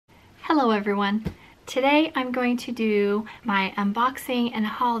Hello everyone. Today I'm going to do my unboxing and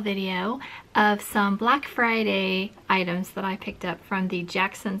haul video of some Black Friday items that I picked up from the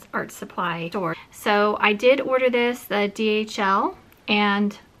Jackson's Art Supply store. So I did order this, the DHL,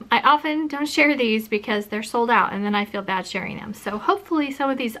 and I often don't share these because they're sold out and then I feel bad sharing them. So hopefully some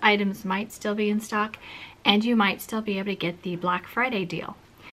of these items might still be in stock and you might still be able to get the Black Friday deal.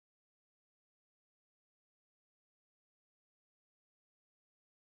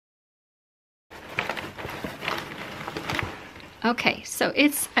 Okay, so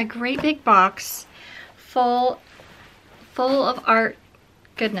it's a great big box full of art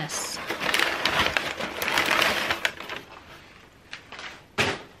goodness.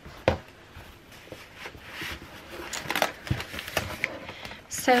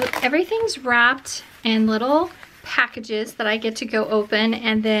 So everything's wrapped in little packages that I get to go open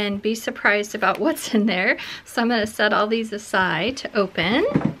and then be surprised about what's in there. So I'm going to set all these aside to open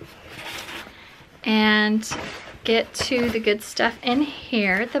and get to the good stuff in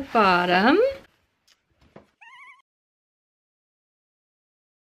here at the bottom.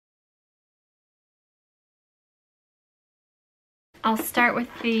 I'll start with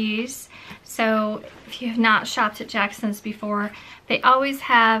these. So if you have not shopped at Jackson's before, they always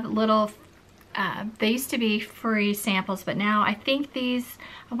have little, they used to be free samples, but now I think these,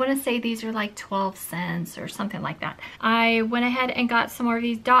 I want to say these are like 12 cents or something like that. I went ahead and got some more of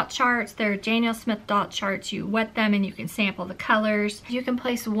these dot charts. They're Daniel Smith dot charts. You wet them and you can sample the colors. You can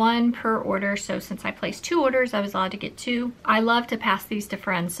place one per order. So since I placed 2 orders, I was allowed to get 2. I love to pass these to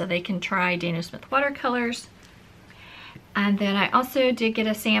friends so they can try Daniel Smith watercolors. And then I also did get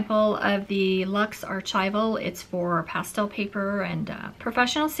a sample of the Luxe Archival. It's for pastel paper and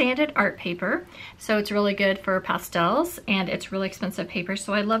professional sanded art paper. So it's really good for pastels and it's really expensive paper.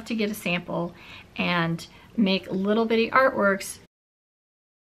 So I love to get a sample and make little bitty artworks.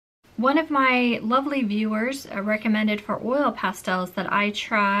 One of my lovely viewers recommended for oil pastels that I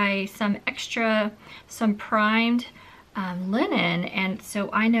try some primed linen. And so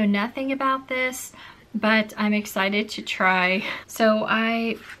I know nothing about this, but I'm excited to try. So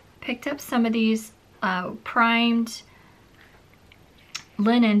I picked up some of these primed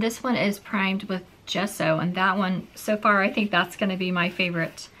linen. This one is primed with gesso, and that one, so far, I think that's gonna be my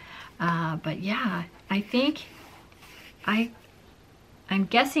favorite. But yeah, I think, I'm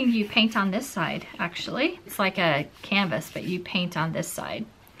guessing you paint on this side, actually. It's like a canvas, but you paint on this side.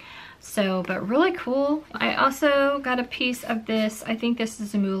 So, but really cool. I also got a piece of this, I think this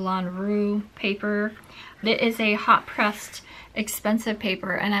is a Moulin Rouge paper. It is a hot pressed, expensive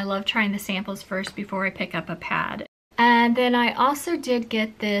paper, and I love trying the samples first before I pick up a pad. And then I also did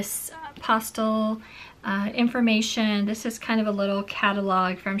get this Pastel information. This is kind of a little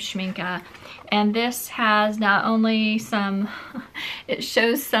catalog from Schmincke, and this has not only some, it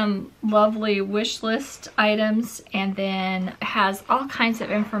shows some lovely wish list items, and then has all kinds of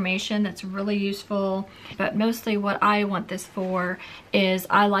information that's really useful. But mostly what I want this for is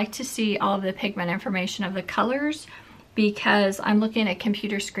I like to see all of the pigment information of the colors, because I'm looking at a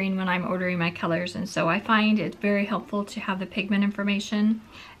computer screen when I'm ordering my colors, and so I find it very helpful to have the pigment information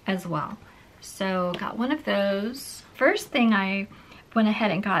as well. So got one of those. First thing I went ahead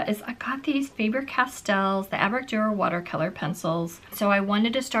and got is I got these Faber Castels, the Albrecht Durer watercolor pencils. So I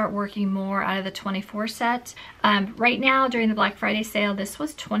wanted to start working more out of the 24 set. Right now during the Black Friday sale, this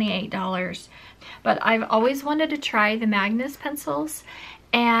was $28. But I've always wanted to try the Magnus pencils,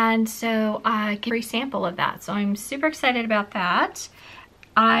 and so I get a free sample of that. So I'm super excited about that.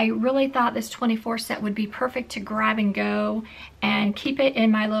 I really thought this 24 set would be perfect to grab and go and keep it in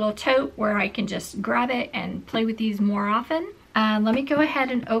my little tote where I can just grab it and play with these more often. Let me go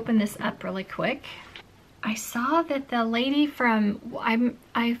ahead and open this up really quick. I saw that the lady from,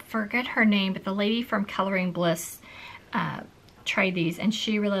 I forget her name, but the lady from Coloring Bliss tried these and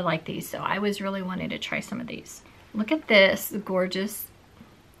she really liked these. So I was really wanting to try some of these. Look at this, gorgeous.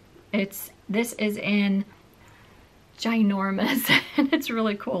 This is in ginormous and it's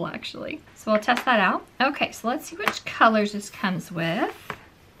really cool actually. So I'll test that out. Okay, so let's see which colors this comes with.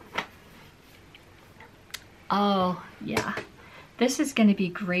 Oh yeah, this is going to be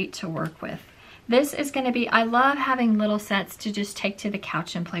great to work with. This is going to be, I love having little sets to just take to the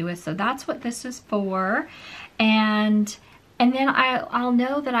couch and play with. So that's what this is for. And then I'll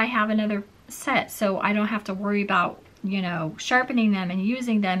know that I have another set, so I don't have to worry about, you know, sharpening them and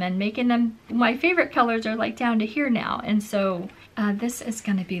using them and making them, my favorite colors are like down to here now. And so this is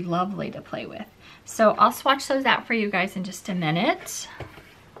going to be lovely to play with. So I'll swatch those out for you guys in just a minute.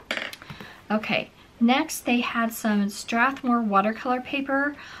 Okay, next they had some Strathmore watercolor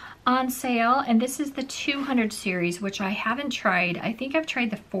paper. on sale, and this is the 200 series, which I haven't tried. I think I've tried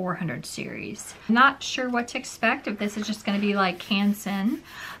the 400 series. I'm not sure what to expect, if this is just going to be like Canson,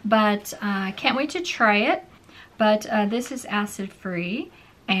 but can't wait to try it. But this is acid free,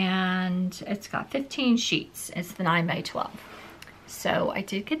 and it's got 15 sheets. It's the 9x12. So I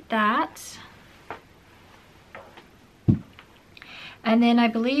did get that. And then I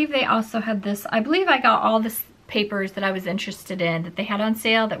believe they also had this, I believe I got all the papers that I was interested in that they had on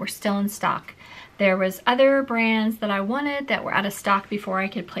sale that were still in stock. There was other brands that I wanted that were out of stock before I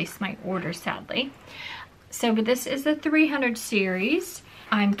could place my order, sadly. So, but this is the 300 series.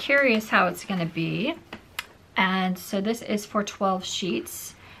 I'm curious how it's gonna be. And so this is for 12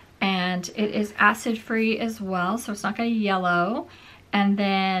 sheets, and it is acid free as well, so it's not gonna yellow. And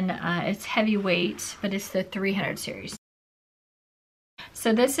then it's heavyweight, but it's the 300 series.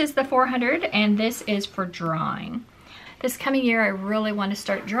 So this is the 400, and this is for drawing. This coming year, I really want to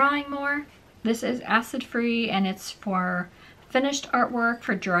start drawing more. This is acid free, and it's for finished artwork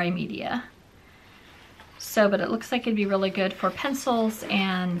for dry media. So, but it looks like it'd be really good for pencils,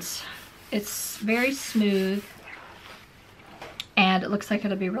 and it's very smooth. And it looks like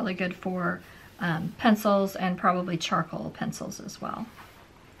it'll be really good for pencils and probably charcoal pencils as well.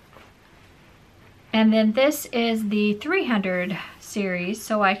 And then this is the 300 series,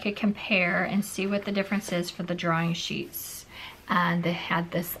 so I could compare and see what the difference is for the drawing sheets. And they had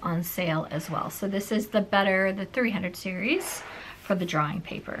this on sale as well. So this is the 300 series for the drawing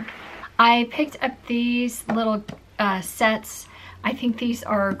paper. I picked up these little sets. I think these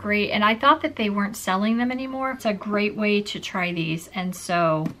are great, and I thought that they weren't selling them anymore. It's a great way to try these, and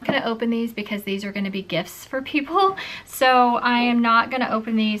so I'm gonna open these because these are gonna be gifts for people. So I am not gonna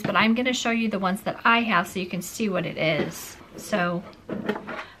open these, but I'm gonna show you the ones that I have so you can see what it is. So,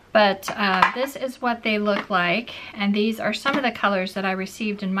 but this is what they look like, and these are some of the colors that I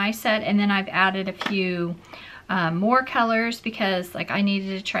received in my set, and then I've added a few more colors because like I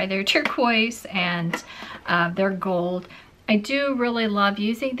needed to try their turquoise and their gold. I do really love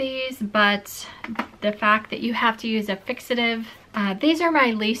using these, but the fact that you have to use a fixative, these are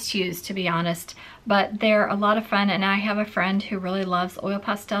my least used, to be honest, but they're a lot of fun. And I have a friend who really loves oil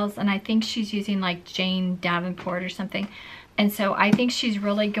pastels, and I think she's using like Jane Davenport or something. And so I think she's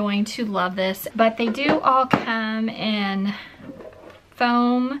really going to love this. But they do all come in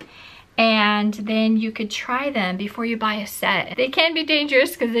foam, and then you could try them before you buy a set. They can be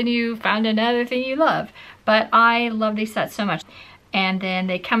dangerous because then you found another thing you love. But I love these sets so much. And then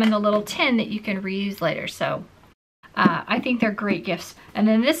they come in the little tin that you can reuse later. So I think they're great gifts. And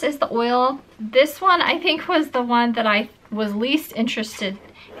then this is the oil. This one I think was the one that I was least interested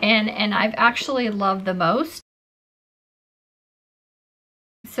in, and I've actually loved the most.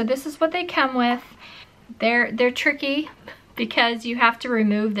 So this is what they come with. They're tricky because you have to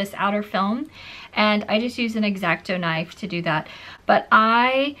remove this outer film, and I just use an X-Acto knife to do that. But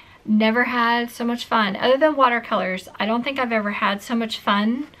I never had so much fun, other than watercolors. I don't think I've ever had so much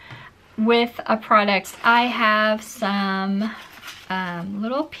fun with a product. I have some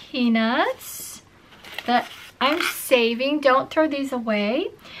little peanuts that I'm saving. Don't throw these away,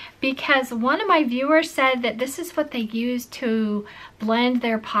 because one of my viewers said that this is what they use to blend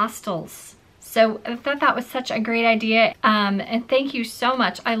their pastels. So I thought that was such a great idea, and thank you so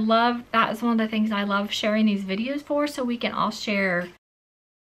much. I love, that is one of the things I love sharing these videos for, so we can all share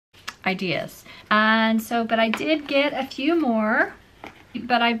ideas. And so, but I did get a few more,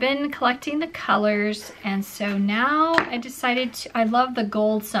 but I've been collecting the colors, and so now I decided to, I love the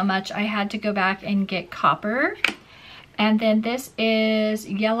gold so much, I had to go back and get copper. And then this is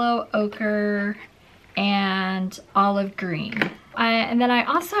yellow ochre and olive green. And then I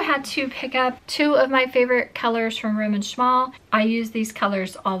also had to pick up two of my favorite colors from Roman Schmal. I use these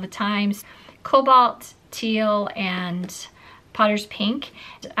colors all the time: cobalt, teal, and Potter's Pink.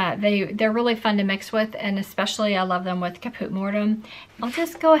 They're really fun to mix with, and especially I love them with Caput Mortem. I'll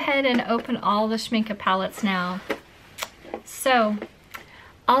just go ahead and open all the Schmincke palettes now. So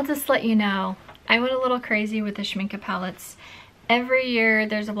I'll just let you know, I went a little crazy with the Schmincke palettes. Every year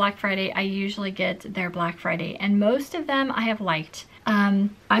there's a Black Friday, I usually get their Black Friday, and most of them I have liked.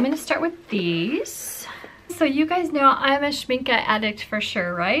 I'm gonna start with these. So you guys know I'm a Schmincke addict for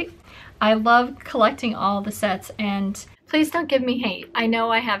sure, right? I love collecting all the sets, and please don't give me hate. I know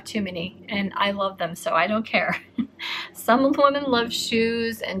I have too many, and I love them, so I don't care. Some women love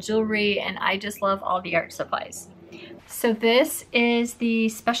shoes and jewelry, and I just love all the art supplies. So this is the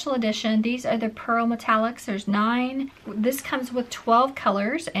special edition. These are the pearl metallics. There's 9. This comes with 12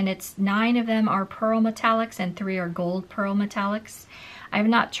 colors, and it's 9 of them are pearl metallics and 3 are gold pearl metallics. I have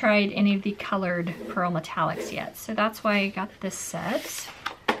not tried any of the colored pearl metallics yet, so that's why I got this set.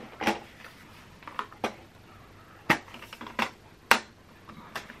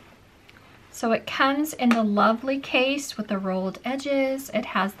 So it comes in the lovely case with the rolled edges. It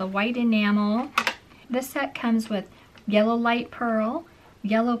has the white enamel. This set comes with yellow light pearl,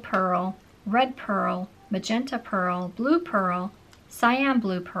 yellow pearl, red pearl, magenta pearl, blue pearl, cyan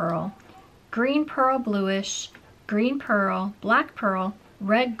blue pearl, green pearl bluish, green pearl, black pearl,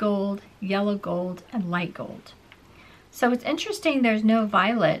 red gold, yellow gold, and light gold. So it's interesting there's no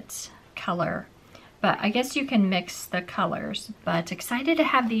violet color, but I guess you can mix the colors. But excited to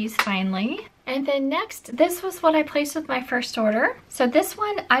have these finally. And then next, this was what I placed with my first order. So this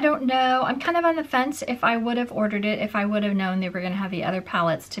one, I don't know. I'm kind of on the fence if I would have ordered it, if I would have known they were going to have the other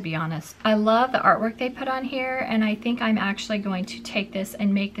palettes, to be honest. I love the artwork they put on here, and I think I'm actually going to take this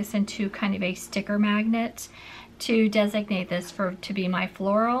and make this into kind of a sticker magnet to designate this to be my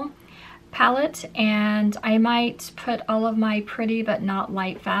floral palette. And I might put all of my pretty but not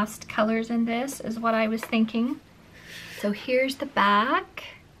light fast colors in this, is what I was thinking. So here's the back.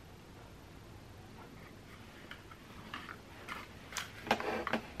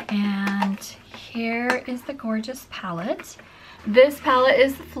 And here is the gorgeous palette. This palette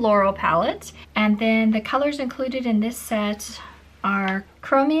is the floral palette. And then the colors included in this set are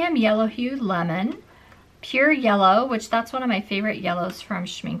chromium yellow hued lemon, pure yellow, which that's one of my favorite yellows from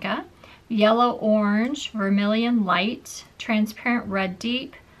Schmincke, yellow orange, vermilion light, transparent red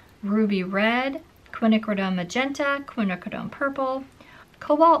deep, ruby red, quinacridone magenta, quinacridone purple,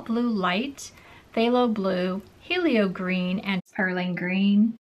 cobalt blue light, phthalo blue, helio green, and perlane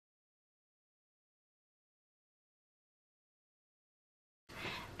green.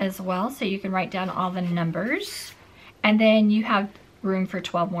 As well, so you can write down all the numbers. And then you have room for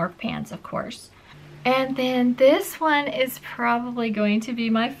 12 more pans, of course. And then this one is probably going to be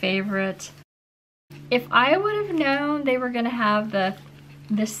my favorite. If I would have known they were going to have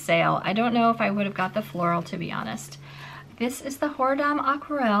this sale, I don't know if I would have got the floral, to be honest. This is the Horadam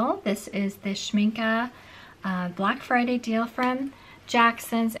Aquarelle. This is the Schmincke Black Friday deal from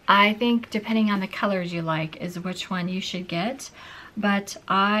Jackson's. I think depending on the colors you like is which one you should get. But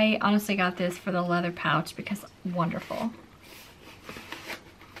I honestly got this for the leather pouch because wonderful.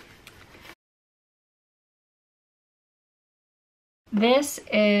 This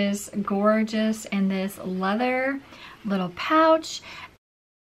is gorgeous in this leather little pouch.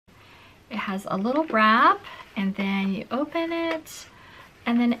 It has a little wrap, and then you open it,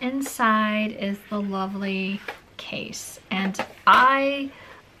 and then inside is the lovely case. And I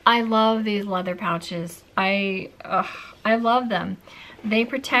love these leather pouches. I love them. They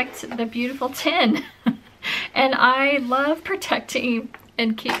protect the beautiful tin. And I love protecting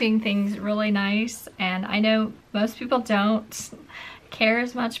and keeping things really nice. And I know most people don't care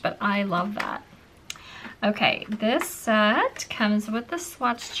as much, but I love that. Okay, this set comes with the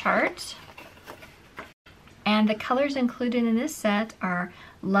swatch chart. And the colors included in this set are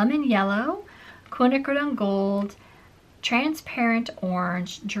lemon yellow, quinacridone gold, transparent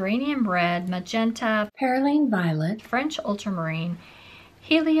orange, geranium red, magenta, perylene violet, French ultramarine,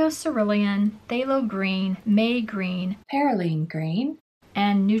 helio cerulean, phthalo green, may green, perylene green,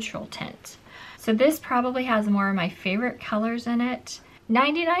 and neutral tint. So this probably has more of my favorite colors in it.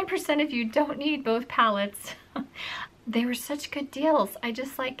 99% of you don't need both palettes. They were such good deals. I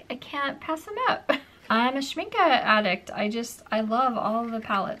can't pass them up. I'm a Schmincke addict. I love all of the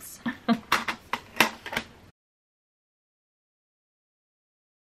palettes.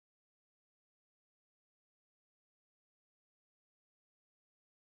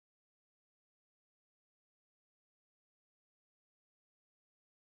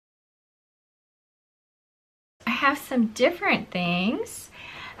 I have some different things.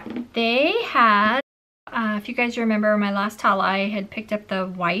 They had, if you guys remember my last haul, I had picked up the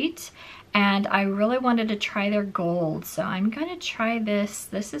white, and I really wanted to try their gold. So I'm gonna try this.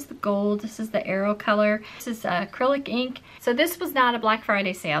 This is the gold, this is the Aero color. This is acrylic ink. So this was not a Black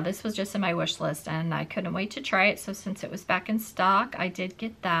Friday sale. This was just in my wish list, and I couldn't wait to try it. So since it was back in stock, I did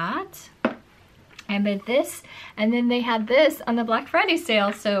get that. And then this, and then they had this on the Black Friday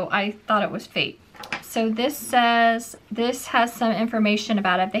sale, so I thought it was fate. So this says, this has some information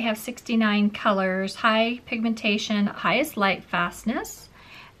about it. They have 69 colors, high pigmentation, highest light fastness,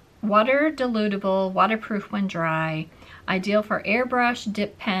 water dilutable, waterproof when dry, ideal for airbrush,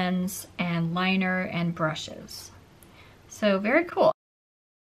 dip pens, and liner and brushes. So very cool.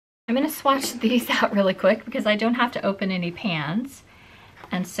 I'm gonna swatch these out really quick because I don't have to open any pans.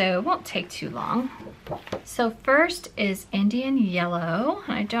 And so it won't take too long. So first is Indian Yellow.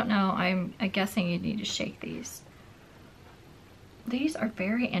 I don't know, I'm guessing you need to shake these. These are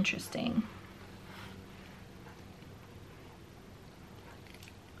very interesting.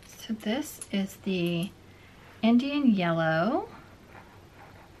 So this is the Indian Yellow.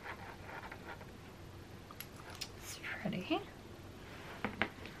 Okay.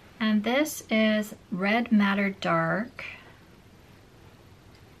 And this is Red Matter Dark.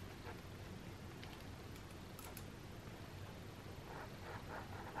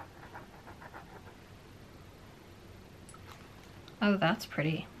 Oh, that's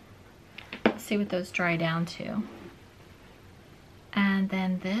pretty. Let's see what those dry down to. And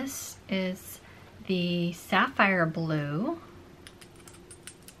then this is the Sapphire Blue.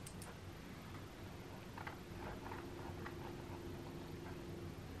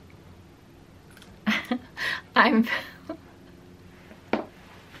 I'm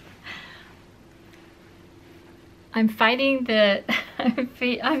fighting the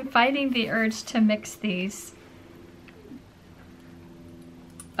I'm fighting the urge to mix these.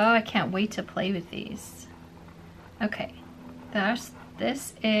 Oh, I can't wait to play with these. Okay,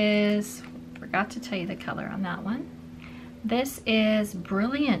 this is, forgot to tell you the color on that one. This is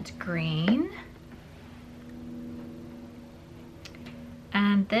Brilliant Green.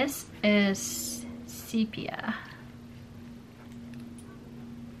 And this is Sepia.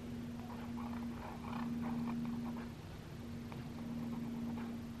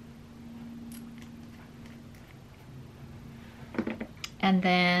 And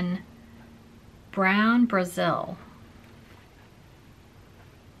then Brown Brazil.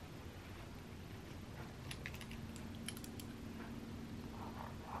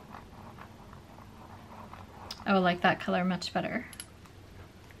 I would like that color much better.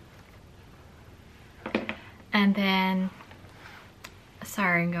 And then,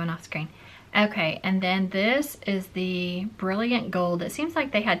 sorry, I'm going off screen. Okay, and then this is the Brilliant Gold. It seems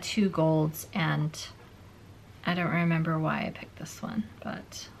like they had two golds, and I don't remember why I picked this one,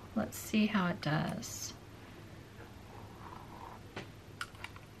 but let's see how it does.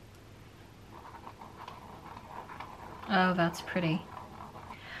 Oh, that's pretty.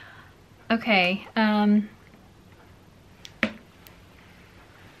 Okay,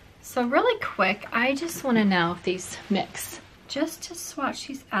 so really quick, I just want to know if these mix. Just to swatch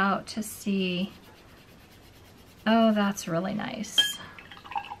these out to see. Oh, that's really nice.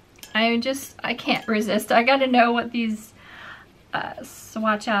 I can't resist. I gotta know what these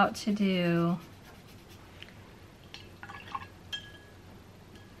swatch out to do.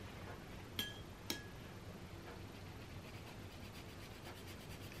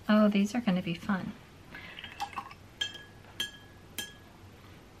 Oh, these are gonna be fun.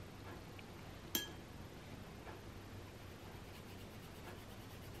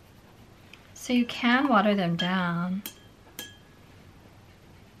 So you can water them down.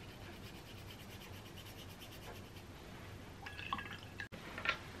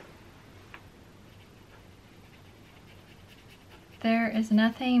 There is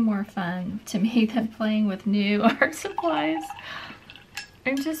nothing more fun to me than playing with new art supplies.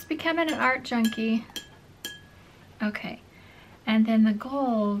 I'm just becoming an art junkie. Okay, and then the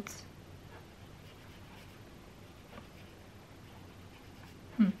gold.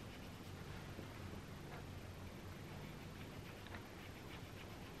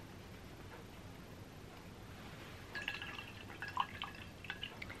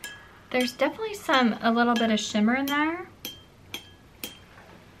 There's definitely a little bit of shimmer in there.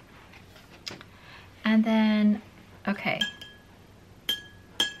 And then, okay.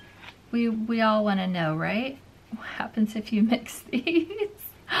 We all want to know, right? What happens if you mix these?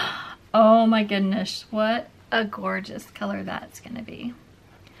 Oh my goodness, what a gorgeous color that's gonna be.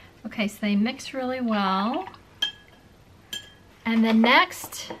 Okay, so they mix really well. And the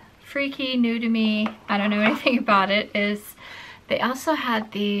next freaky new to me, I don't know anything about it, is they also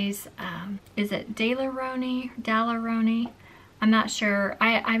had these, is it Daleroni? I'm not sure.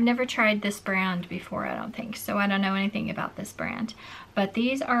 I've never tried this brand before, I don't think, so I don't know anything about this brand. But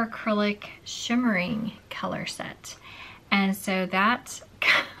these are acrylic shimmering color set. And so that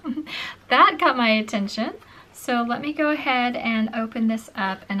got my attention. So let me go ahead and open this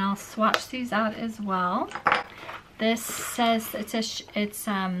up and I'll swatch these out as well. This says,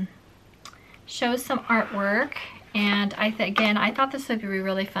 shows some artwork. And I thought this would be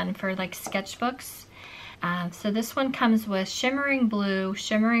really fun for like sketchbooks. So this one comes with shimmering blue,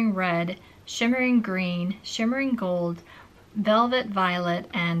 shimmering red, shimmering green, shimmering gold, velvet violet,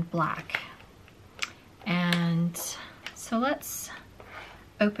 and black. And so let's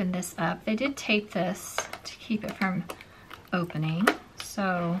open this up. They did tape this to keep it from opening.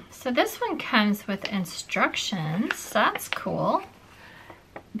 So this one comes with instructions. That's cool,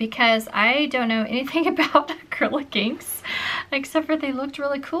 because I don't know anything about acrylic inks, except for they looked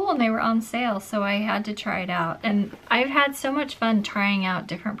really cool and they were on sale, so I had to try it out. And I've had so much fun trying out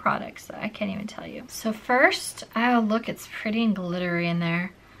different products that I can't even tell you. So first, oh look, it's pretty and glittery in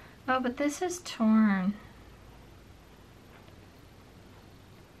there. Oh, but this is torn.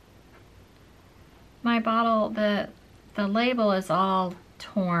 my bottle, the label is all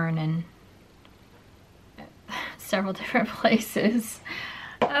torn in several different places.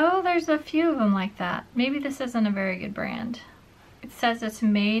 Oh, there's a few of them like that. Maybe this isn't a very good brand. It says it's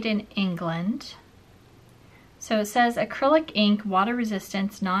made in England. So it says acrylic ink, water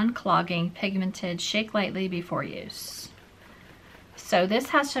resistance, non-clogging, pigmented, shake lightly before use. So this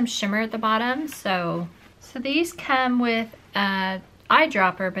has some shimmer at the bottom. So these come with an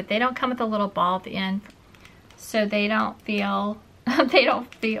eyedropper, but they don't come with a little ball at the end. So they don't feel,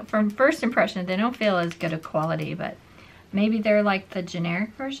 from first impression, they don't feel as good a quality, but maybe they're like the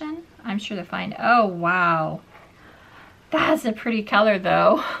generic version. I'm sure they're fine. Oh, wow. That's a pretty color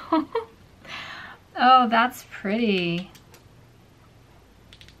though. Oh, that's pretty.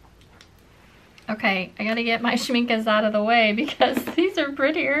 Okay, I gotta get my Schmincke's out of the way because these are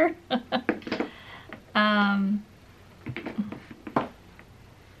prettier.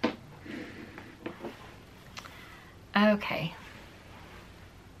 Okay.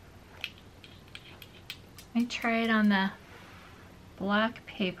 Let me try it on the black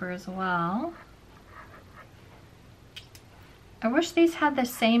paper as well. I wish these had the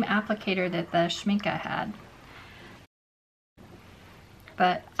same applicator that the Schmincke had.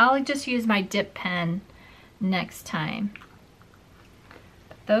 But I'll just use my dip pen next time.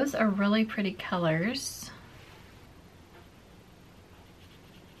 Those are really pretty colors.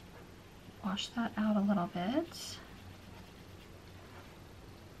 Wash that out a little bit.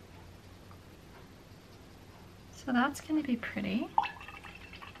 So that's going to be pretty.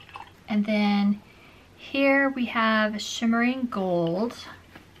 And then here we have shimmering gold.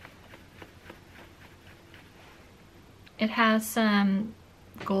 It has some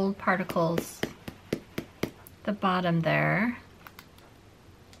gold particles at the bottom there.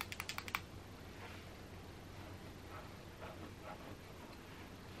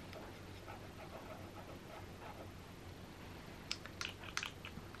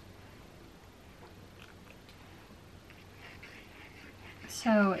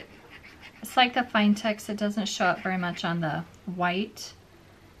 So it's like the fine text, it doesn't show up very much on the white,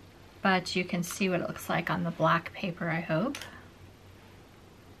 but you can see what it looks like on the black paper, I hope.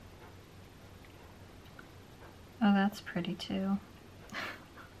 Oh, that's pretty too.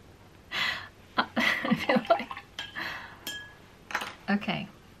 I feel like... Okay.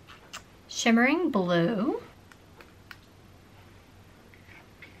 Shimmering blue.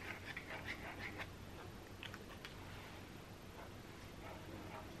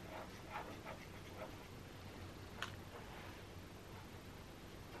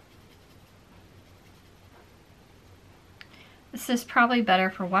 This is probably better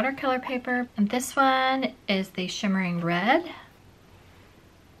for watercolor paper. And this one is the shimmering red.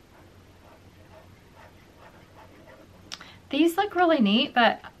 These look really neat,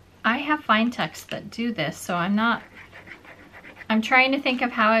 but I have fine text that do this, so I'm trying to think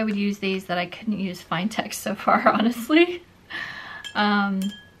of how I would use these that I couldn't use fine text so far, honestly.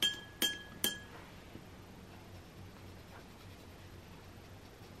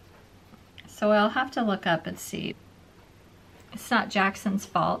 So I'll have to look up and see. It's not Jackson's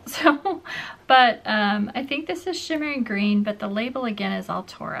fault, so, but I think this is shimmering green, but the label again is all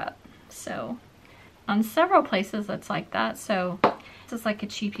tore up. So on several places it's like that. So this is like a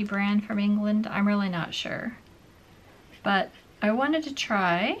cheapy brand from England. I'm really not sure, but I wanted to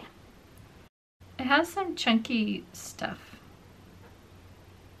try. It has some chunky stuff.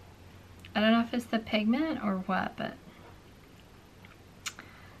 I don't know if it's the pigment or what, but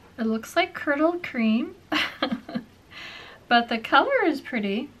it looks like curdled cream. But the color is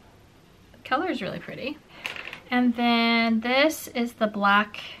pretty. The color is really pretty. And then this is the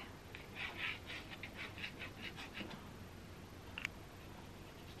black.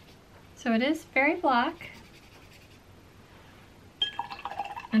 So it is very black.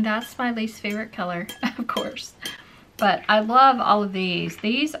 And that's my least favorite color, of course. But I love all of these.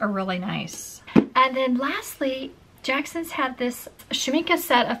 These are really nice. And then lastly, Jackson's had this Schmincke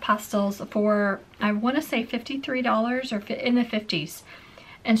set of pastels for, I want to say $53 or in the 50s.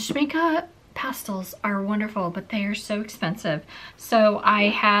 And Schmincke pastels are wonderful, but they are so expensive. So I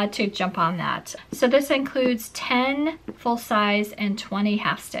had to jump on that. So this includes 10 full size and 20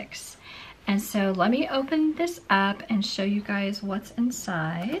 half sticks. And so let me open this up and show you guys what's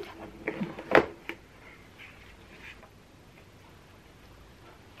inside. It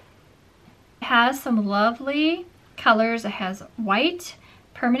has some lovely colors. It has white,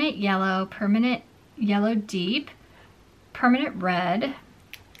 permanent yellow deep, permanent red.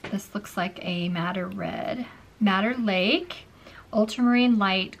 This looks like a madder red, madder lake, ultramarine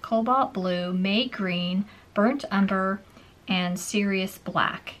light, cobalt blue, May green, burnt umber, and Sirius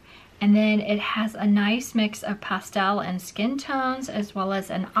black. And then it has a nice mix of pastel and skin tones, as well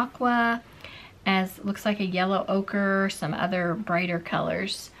as an aqua, as looks like a yellow ochre, some other brighter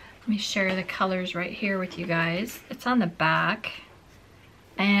colors. Let me share the colors right here with you guys. It's on the back.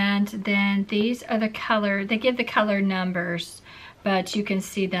 And then these are the color, they give the color numbers, but you can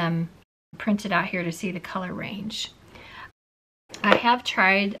see them printed out here to see the color range. I've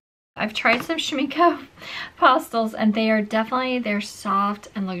tried some Schmincke pastels, and they are definitely, they're soft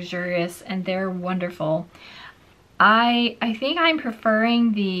and luxurious, and they're wonderful. I think I'm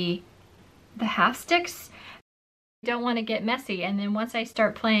preferring the half sticks. I don't want to get messy, and then once I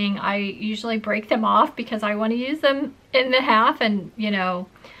start playing, I usually break them off because I want to use them in the half and, you know,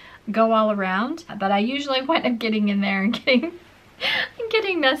 go all around. But I usually wind up getting in there and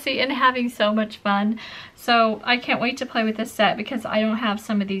getting messy and having so much fun. So I can't wait to play with this set because I don't have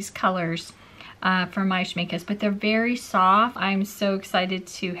some of these colors for my Schmincke's, but they're very soft. I'm so excited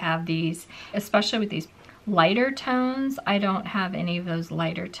to have these, especially with these lighter tones. I don't have any of those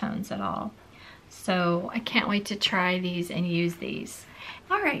lighter tones at all. So I can't wait to try these and use these.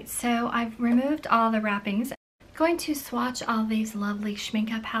 All right, so I've removed all the wrappings. I'm going to swatch all these lovely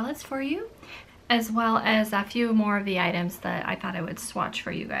Schmincke palettes for you, as well as a few more of the items that I thought I would swatch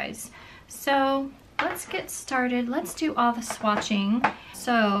for you guys. So let's get started. Let's do all the swatching.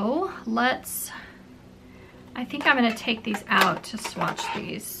 So I think I'm gonna take these out to swatch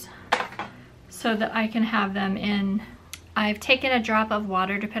these so that I can have them in. I've taken a drop of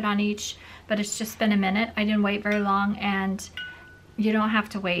water to put on each, but it's just been a minute. I didn't wait very long, and you don't have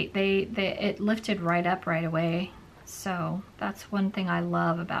to wait. It lifted right up right away. So that's one thing I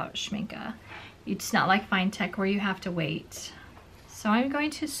love about Schmincke. It's not like Fine Tech where you have to wait. So I'm going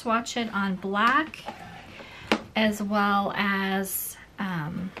to swatch it on black as well as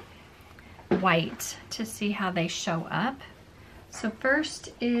white to see how they show up. So first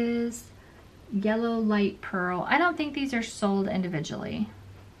is Yellow Light Pearl. I don't think these are sold individually.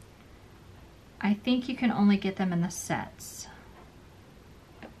 I think you can only get them in the sets.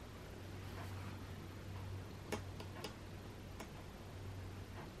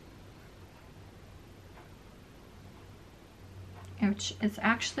 Which is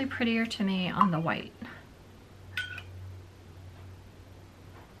actually prettier to me on the white.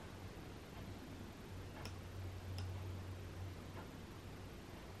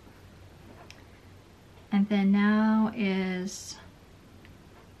 And then now is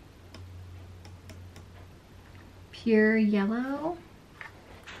Pure Yellow.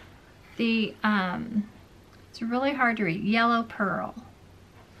 It's really hard to read. Yellow Pearl,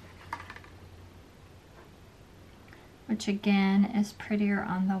 which again is prettier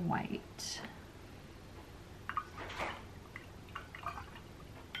on the white.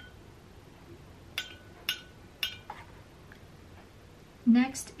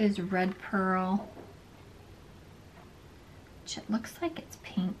 Next is Red Pearl, which it looks like it's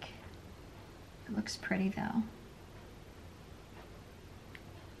pink. It looks pretty though.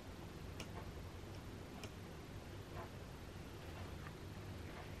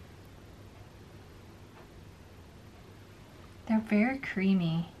 They're very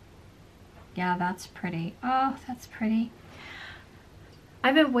creamy. Yeah, that's pretty. Oh, that's pretty.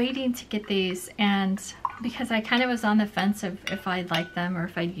 I've been waiting to get these, and because I kind of was on the fence of if I'd like them or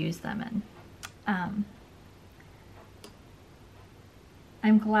if I'd use them, and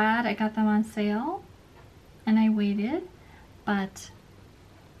I'm glad I got them on sale and I waited, but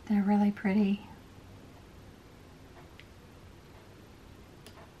they're really pretty.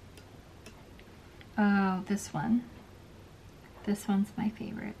 Oh, this one. This one's my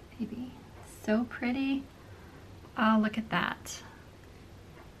favorite, baby. So pretty. Oh, look at that.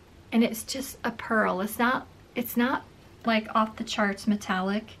 And it's just a pearl. It's not like off the charts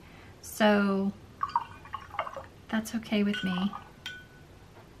metallic, so that's okay with me.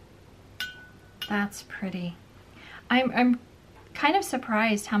 That's pretty. I'm kind of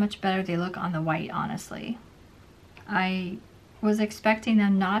surprised how much better they look on the white, honestly. I was expecting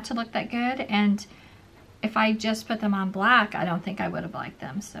them not to look that good, and if I just put them on black, I don't think I would have liked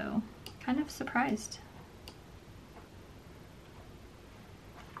them, so kind of surprised.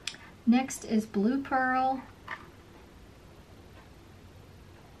 Next is Blue Pearl.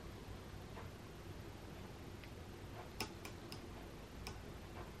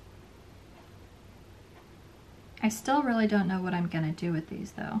 I still really don't know what I'm gonna do with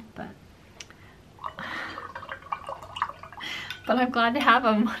these though, but I'm glad to have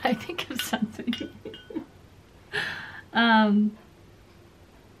them when I think of something.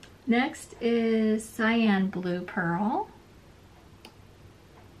 Next is Cyan Blue Pearl.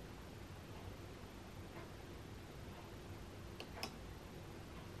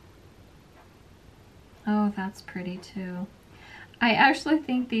 Oh, that's pretty too. I actually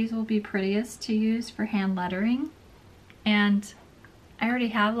think these will be prettiest to use for hand lettering, and I already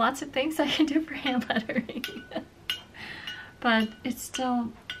have lots of things I can do for hand lettering. But it's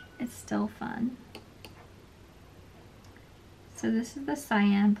still fun. So this is the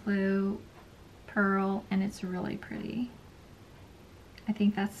cyan blue pearl, and it's really pretty. I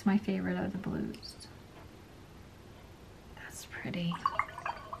think that's my favorite of the blues. That's pretty.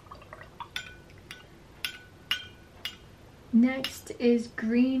 Next is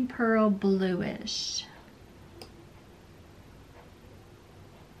green pearl bluish.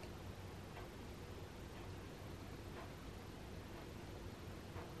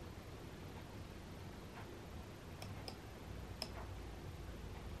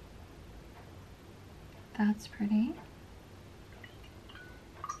 That's pretty.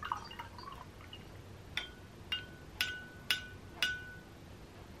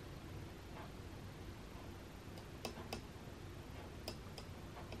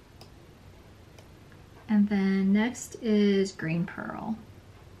 And then next is green pearl.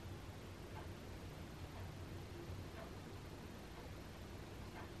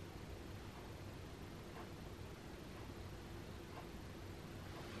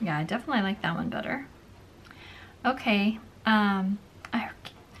 Yeah, I definitely like that one better. Okay, I'm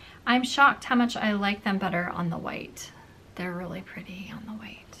shocked how much I like them better on the white. They're really pretty on the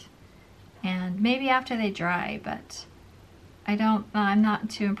white. And maybe after they dry, but I'm not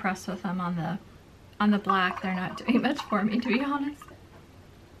too impressed with them on the black. They're not doing much for me, to be honest.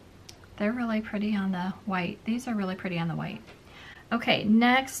 They're really pretty on the white. These are really pretty on the white. Okay,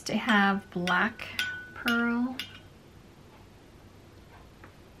 next I have black pearl.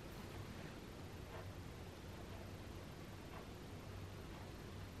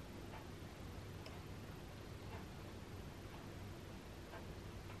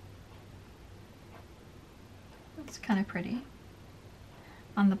 It's kind of pretty.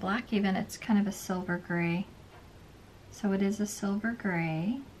 On the black even, it's kind of a silver gray. So it is a silver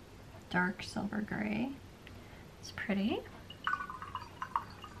gray, dark silver gray. It's pretty.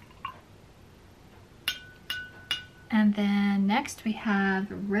 And then next we have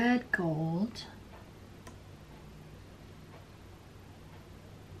red gold.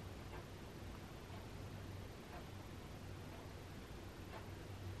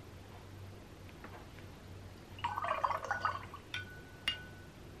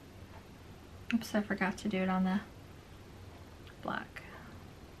 Oops, I forgot to do it on the black.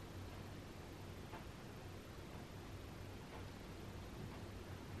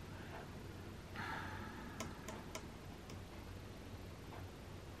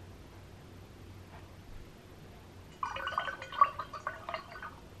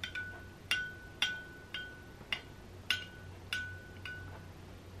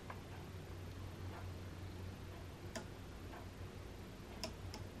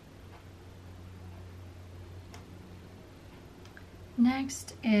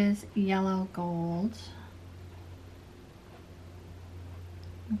 Next is yellow gold.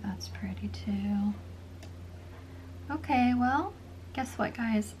 That's pretty too. Okay, well, guess what,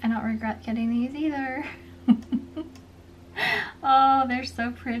 guys? I don't regret getting these either. Oh, they're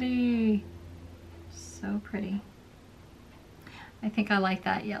so pretty. So pretty. I think I like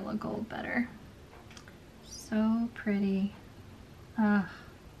that yellow gold better. So pretty.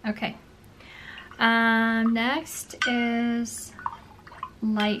 Okay. Next is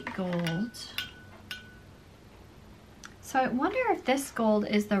light gold. So I wonder if this gold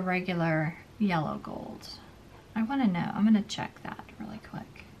is the regular yellow gold. I want to know. I'm going to check that really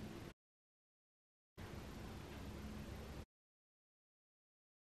quick.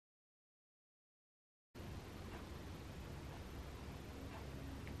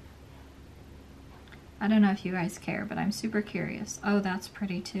 I don't know if you guys care, but I'm super curious. Oh, that's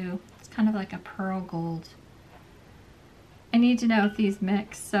pretty too. It's kind of like a pearl gold. I need to know if these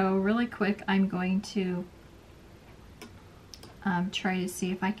mix, so really quick I'm going to try to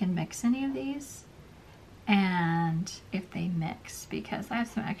see if I can mix any of these and if they mix, because I have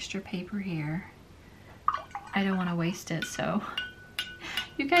some extra paper here. I don't want to waste it, so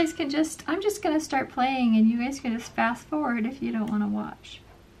you guys can just, I'm just going to start playing and you guys can just fast forward if you don't want to watch.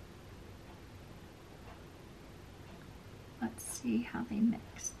 Let's see how they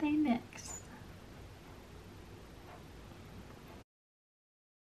mix. They mix.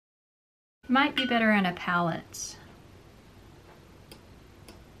 Might be better in a palette.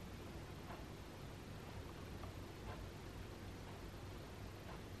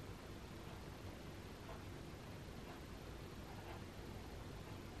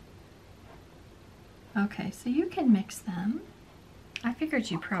 Okay, so you can mix them. I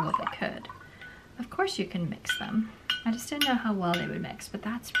figured you probably could. Of course you can mix them. I just didn't know how well they would mix, but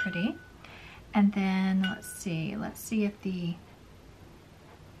that's pretty. And then let's see if the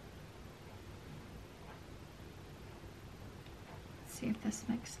see if this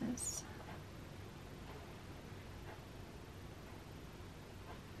mixes.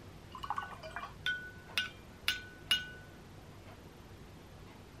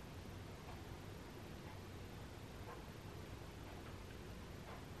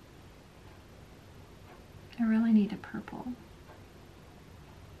 I really need a purple.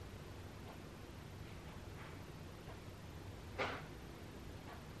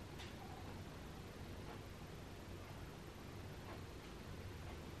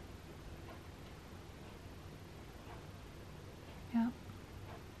 Yeah.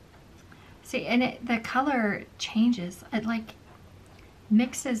 See, and the color changes. It like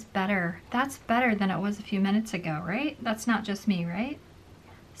mixes better. That's better than it was a few minutes ago, right? That's not just me, right?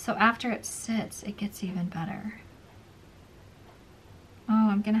 So after it sits, it gets even better. Oh,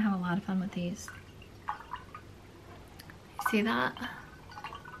 I'm gonna have a lot of fun with these. See that?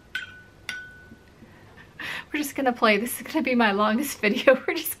 We're just gonna play. This is gonna be my longest video.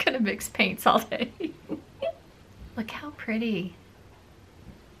 We're just gonna mix paints all day. Look how pretty.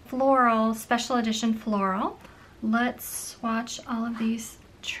 Floral, special edition floral. Let's swatch all of these.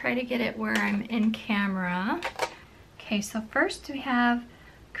 Try to get it where I'm in camera. Okay, so first we have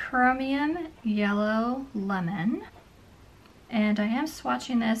Chromium Yellow Lemon, and I am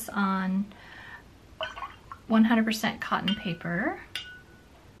swatching this on 100% cotton paper.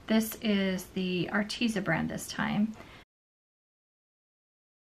 This is the Arteza brand this time.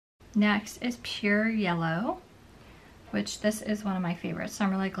 Next is Pure Yellow, which this is one of my favorites, so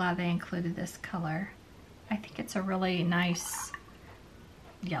I'm really glad they included this color. I think it's a really nice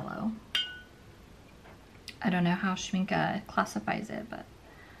yellow. I don't know how Schmincke classifies it, but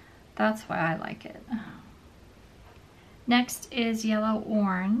that's why I like it. Next is Yellow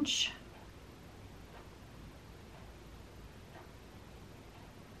Orange.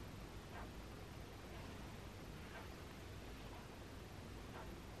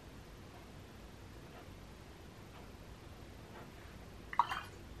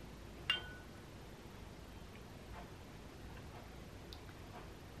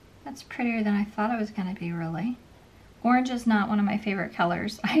 That's prettier than I thought it was going to be, really. Orange is not one of my favorite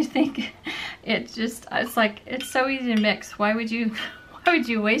colors. I think it's like, it's so easy to mix. Why would you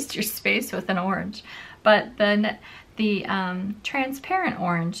waste your space with an orange? But then the transparent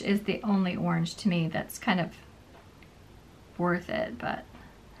orange is the only orange to me that's kind of worth it. But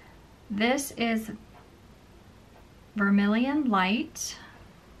this is Vermilion Light,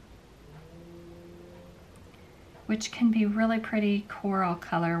 which can be really pretty coral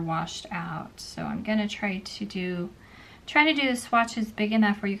color washed out. So I'm gonna try to do the swatches big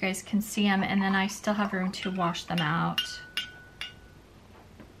enough where you guys can see them, and then I still have room to wash them out.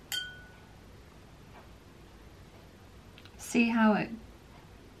 See how it,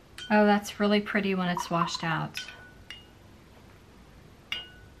 oh, that's really pretty when it's washed out.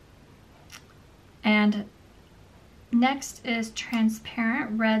 And next is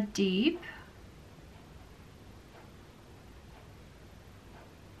Transparent Red Deep.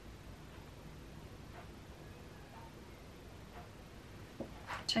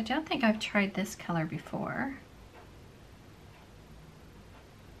 I don't think I've tried this color before.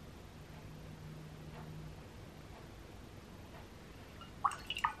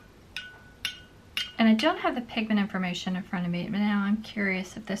 And I don't have the pigment information in front of me, but now I'm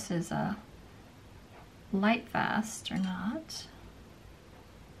curious if this is a light fast or not.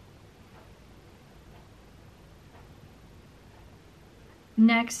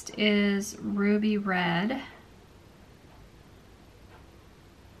 Next is Ruby Red.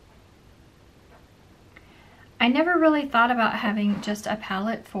 I never really thought about having just a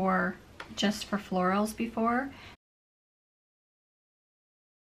palette just for florals before.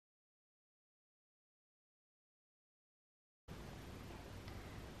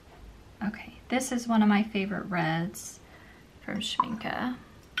 Okay, this is one of my favorite reds from Schmincke,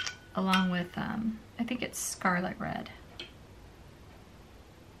 along with, I think it's Scarlet Red.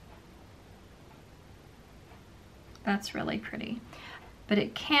 That's really pretty, but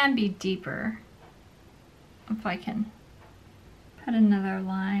it can be deeper. If I can put another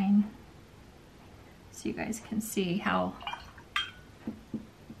line so you guys can see how.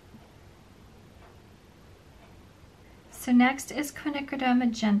 So next is Quinacridone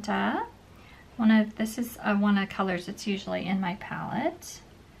Magenta. This is one of the colors that's usually in my palette.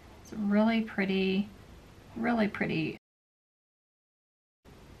 It's really pretty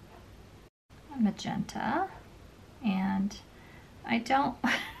magenta, and I don't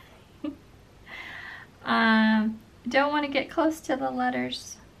Don't want to get close to the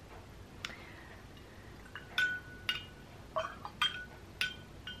letters.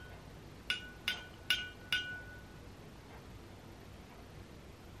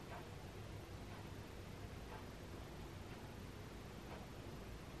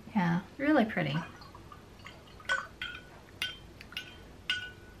 Yeah, really pretty.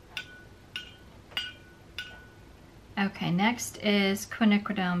 Okay, next is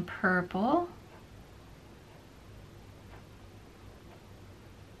Quinacridone Purple.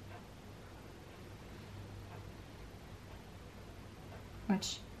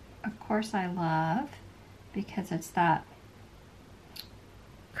 Which, of course, I love because it's that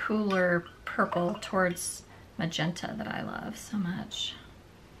cooler purple towards magenta that I love so much.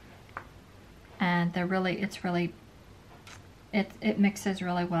 And they're really, it mixes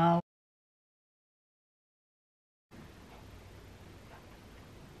really well.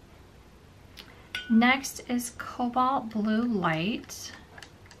 Next is Cobalt Blue Light.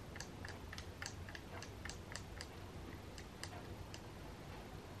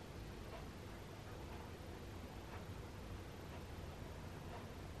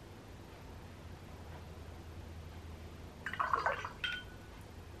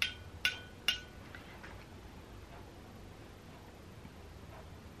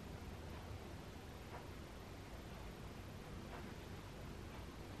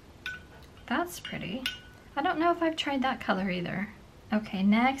 That's pretty. I don't know if I've tried that color either. Okay,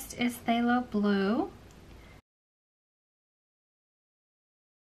 next is Phthalo Blue.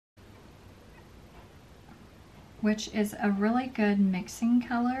 Which is a really good mixing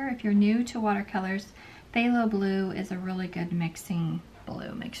color. If you're new to watercolors, Phthalo Blue is a really good mixing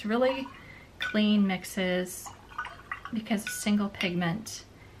blue. Makes really clean mixes because it's single pigment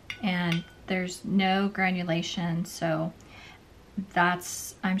and there's no granulation, so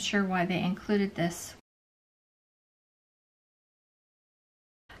that's, I'm sure, why they included this.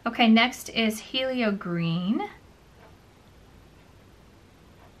 Okay, next is Helio Green.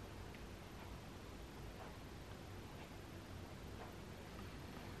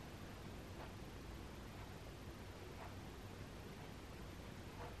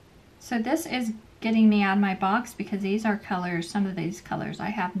 So this is getting me out of my box because these are colors, some of these colors I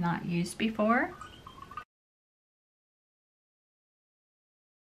have not used before.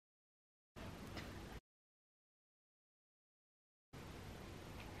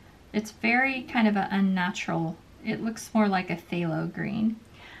 It's very kind of an unnatural, it looks more like a phthalo green.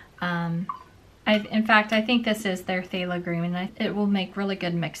 In fact, I think this is their phthalo green and it will make really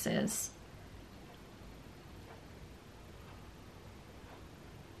good mixes.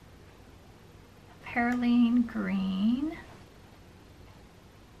 Perylene Green.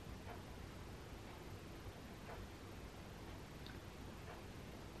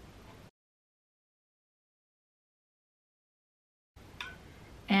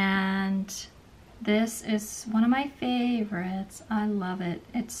 And this is one of my favorites. I love it.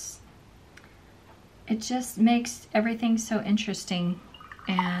 It just makes everything so interesting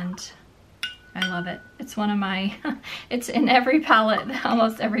and I love it. It's one of my, it's in every palette,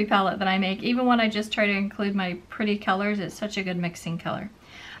 almost every palette that I make. Even when I just try to include my pretty colors, it's such a good mixing color.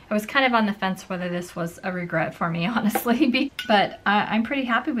 I was kind of on the fence whether this was a regret for me, honestly, but I'm pretty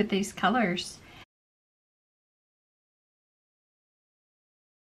happy with these colors.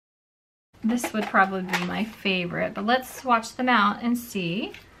 This would probably be my favorite, but let's swatch them out and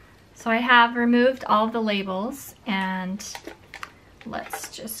see. So I have removed all the labels and let's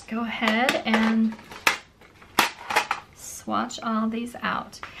just go ahead and swatch all these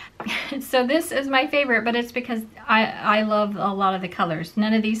out. So this is my favorite, but it's because I love a lot of the colors.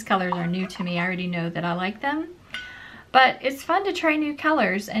 None of these colors are new to me. I already know that I like them. But it's fun to try new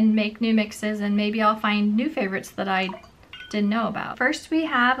colors and make new mixes, and maybe I'll find new favorites that I didn't know about. First we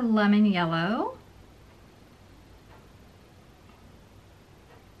have Lemon Yellow.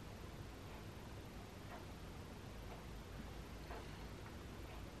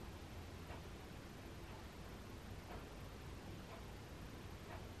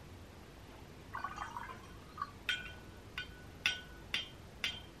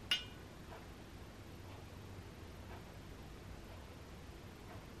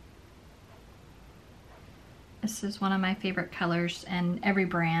 This is one of my favorite colors, and every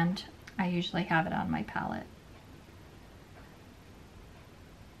brand, I usually have it on my palette.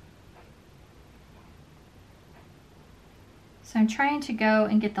 So I'm trying to go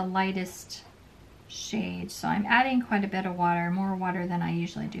and get the lightest shade. So I'm adding quite a bit of water, more water than I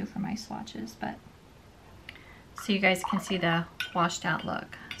usually do for my swatches, but so you guys can see the washed out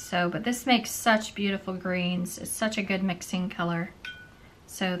look. So, but this makes such beautiful greens. It's such a good mixing color.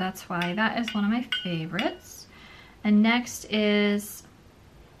 So that's why that is one of my favorites. And next is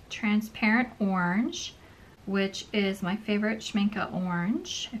Transparent Orange, which is my favorite Schmincke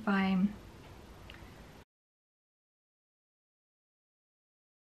orange. If I'm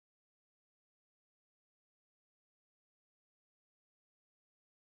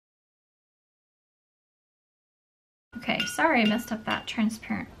okay, sorry I messed up that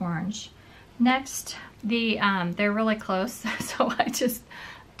transparent orange. Next, they're really close, so I just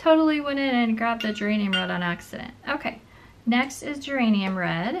totally went in and grabbed the geranium red on accident. Okay, next is geranium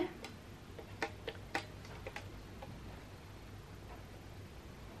red.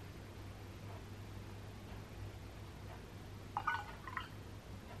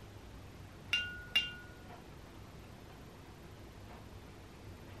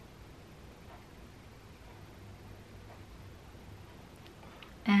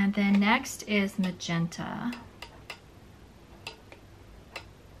 And then next is magenta.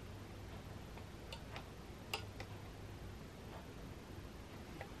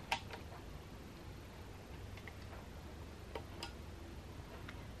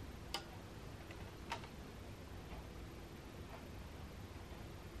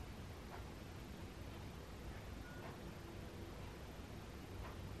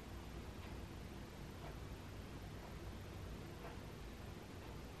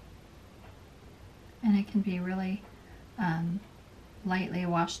 And it can be really lightly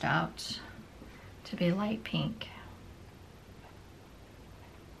washed out to be light pink.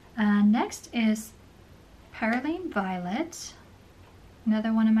 Next is Perylene Violet,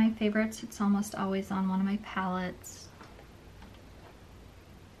 another one of my favorites. It's almost always on one of my palettes.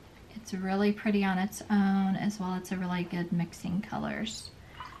 It's really pretty on its own, as well as a really good mixing colors.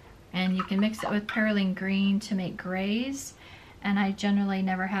 And you can mix it with Perylene Green to make grays. And I generally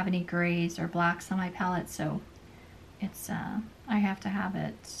never have any grays or blacks on my palette, so it's I have to have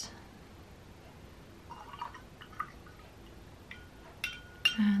it.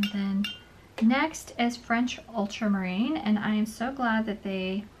 And then next is French Ultramarine, and I am so glad that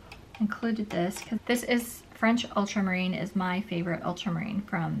they included this, because this is French Ultramarine is my favorite ultramarine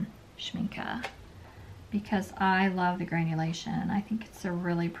from Schmincke, because I love the granulation. I think it's a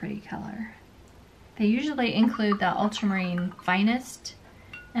really pretty color. They usually include the Ultramarine Finest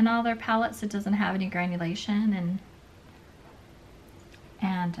in all their palettes. It doesn't have any granulation,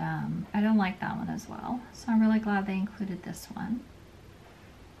 and I don't like that one as well. So I'm really glad they included this one.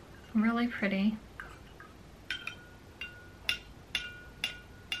 Really pretty.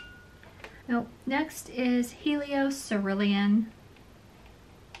 Now, next is Helio-Cerulean.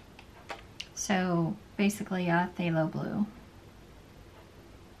 So basically a phthalo blue.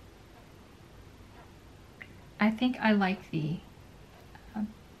 I think I like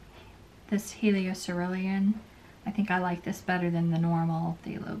this Helio-Cerulean. I think I like this better than the normal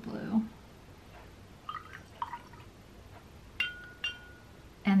phthalo blue.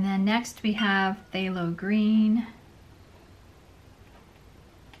 And then next we have phthalo green.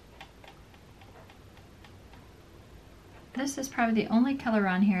 This is probably the only color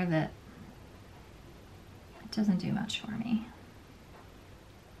on here that it doesn't do much for me.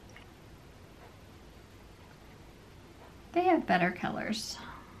 They have better colors.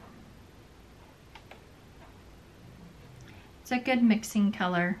 It's a good mixing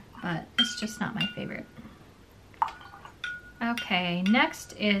color, but it's just not my favorite. Okay,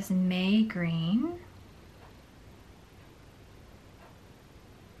 next is May Green.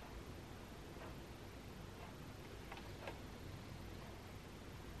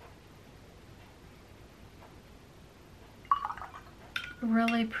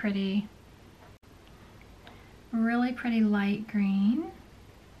 Really pretty light green.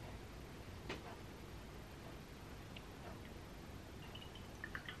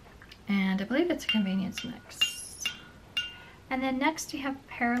 And I believe it's a convenience mix. And then next we have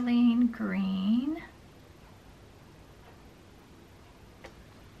Perylene Green.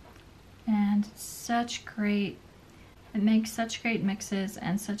 And such great, it makes such great mixes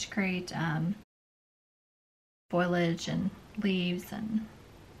and such great foliage and leaves, and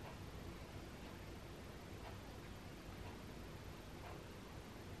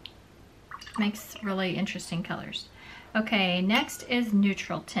makes really interesting colors. Okay, next is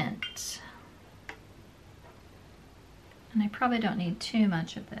Neutral Tint. And I probably don't need too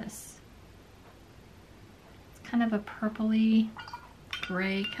much of this. It's kind of a purpley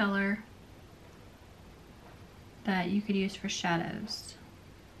gray color that you could use for shadows.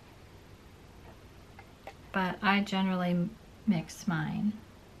 But I generally mix mine.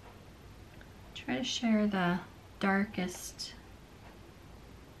 Try to share the darkest.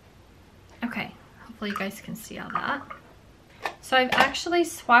 Okay, hopefully you guys can see all that. So I've actually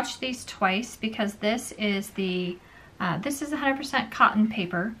swatched these twice because this is the this is 100% cotton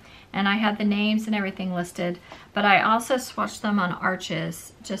paper, and I had the names and everything listed, but I also swatched them on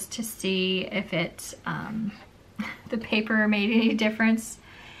arches just to see if it the paper made any difference,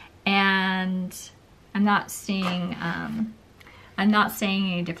 and I'm not seeing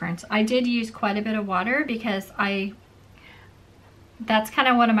any difference. I did use quite a bit of water because that's kind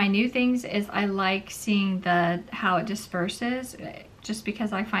of one of my new things, is I like seeing how it disperses, just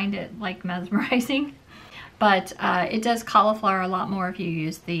because I find it like mesmerizing. But it does cauliflower a lot more if you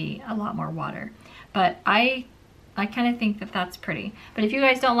use a lot more water. But I kind of think that that's pretty. But if you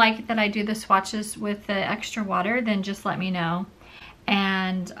guys don't like that I do the swatches with the extra water, then just let me know.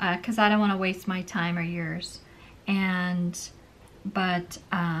 And because I don't want to waste my time or yours. But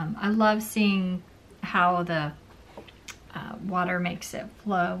I love seeing how the water makes it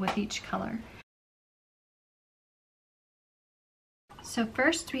flow with each color. So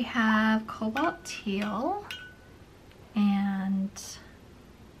first we have cobalt teal, and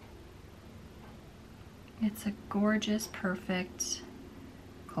it's a gorgeous, perfect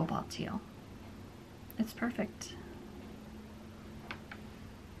cobalt teal. It's perfect.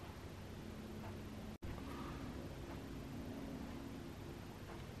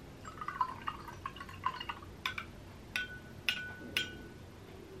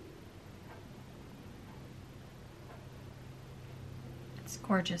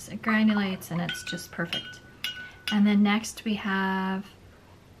 Gorgeous. It granulates and it's just perfect. And then next we have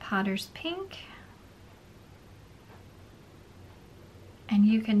Potter's Pink. And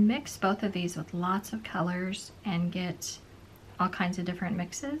you can mix both of these with lots of colors and get all kinds of different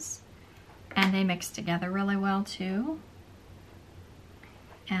mixes. And they mix together really well too.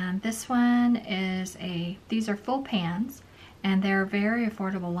 And this one is these are full pans, and they're a very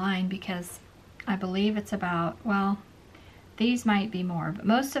affordable line because I believe it's about, well, these might be more, but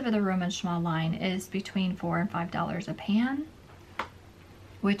most of the Roman Schmal line is between $4 and $5 a pan,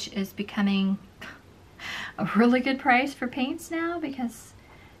 which is becoming a really good price for paints now because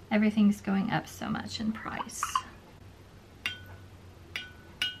everything's going up so much in price.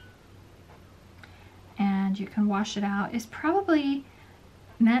 And you can wash it out. It's probably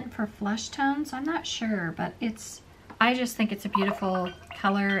meant for flesh tones, I'm not sure, but I just think it's a beautiful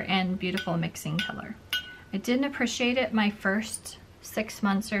color and beautiful mixing color. I didn't appreciate it my first 6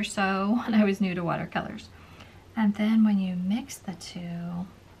 months or so when I was new to watercolors. And then when you mix the two,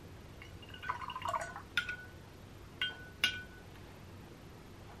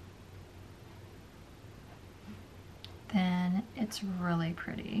 then it's really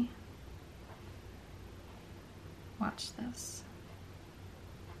pretty. Watch this.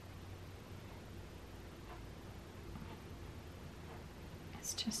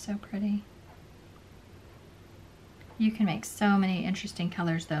 It's just so pretty. You can make so many interesting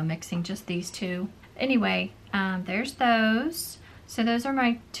colors though, mixing just these two. Anyway, there's those. So those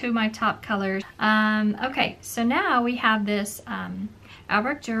are two of my top colors. Okay, so now we have this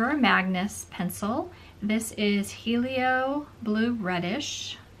Albrecht Durer Magnus pencil. This is Helio Blue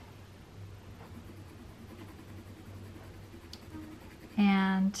Reddish.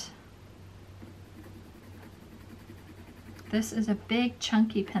 And this is a big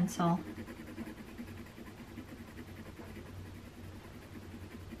chunky pencil.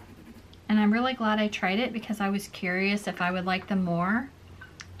 And I'm really glad I tried it because I was curious if I would like them more.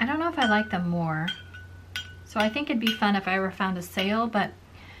 I don't know if I like them more. So I think it'd be fun if I ever found a sale, but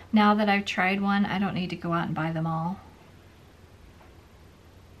now that I've tried one, I don't need to go out and buy them all.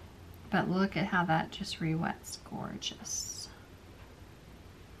 But look at how that just re-wets. Gorgeous.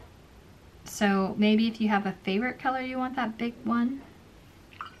 So maybe if you have a favorite color, you want that big one.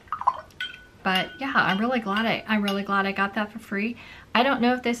 But yeah, I'm really glad I got that for free. I don't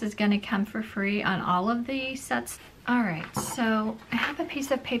know if this is going to come for free on all of the sets. All right, so I have a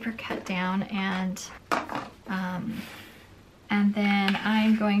piece of paper cut down, and then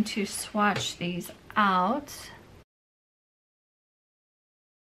I'm going to swatch these out.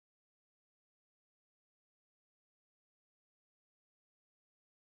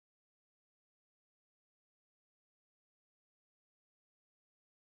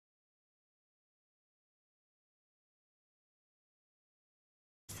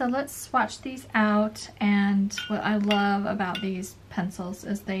 So let's swatch these out, and what I love about these pencils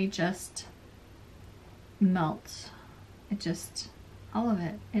is they just melt. All of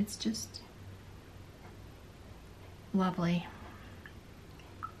it, it's just lovely.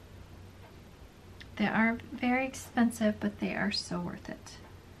 They are very expensive, but they are so worth it.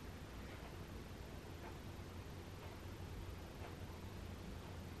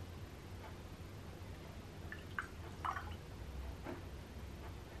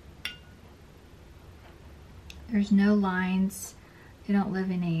 There's no lines. They don't leave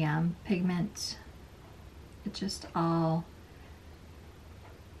any pigment. It just all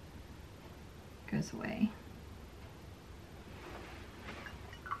goes away.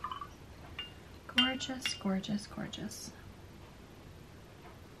 Gorgeous, gorgeous, gorgeous.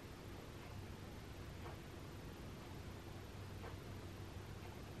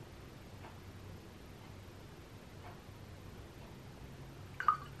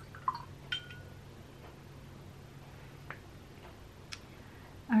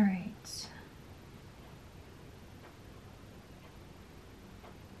 All right.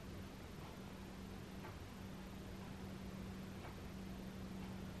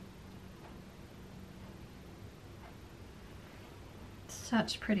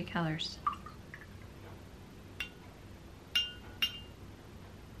 Such pretty colors.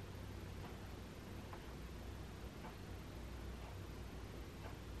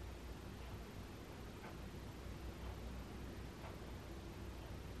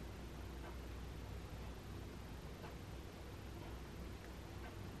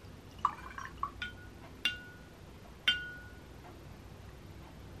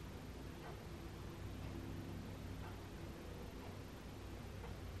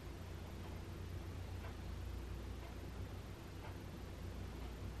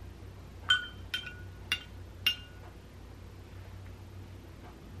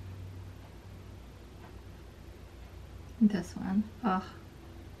 This one, oh,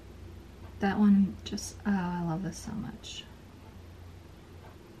 that one just, oh, I love this so much.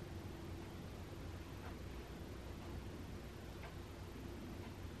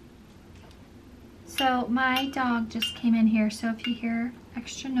 So my dog just came in here, so if you hear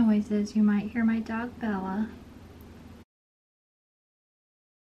extra noises, you might hear my dog Bella.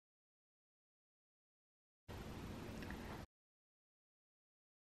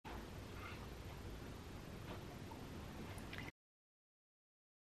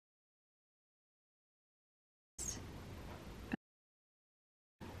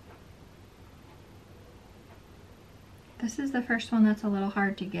 This is the first one that's a little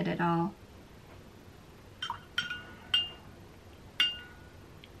hard to get it all.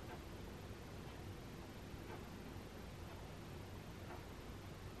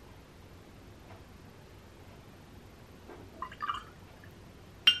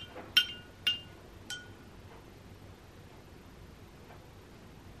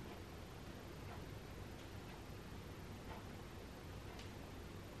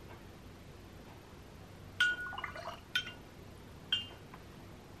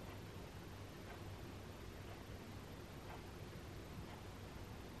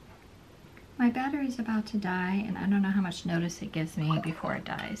 My battery's about to die, and I don't know how much notice it gives me before it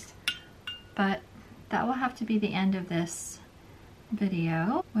dies. But that will have to be the end of this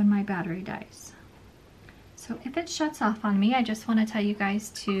video when my battery dies. So if it shuts off on me, I just want to tell you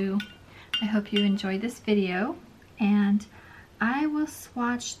guys I hope you enjoyed this video, and I will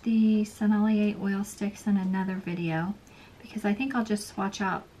swatch the Sennelier oil sticks in another video, because I think I'll just swatch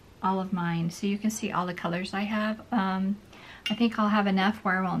out all of mine so you can see all the colors I have. I think I'll have enough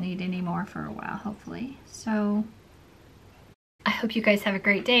where I won't need any more for a while, hopefully. So I hope you guys have a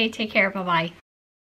great day. Take care. Bye-bye.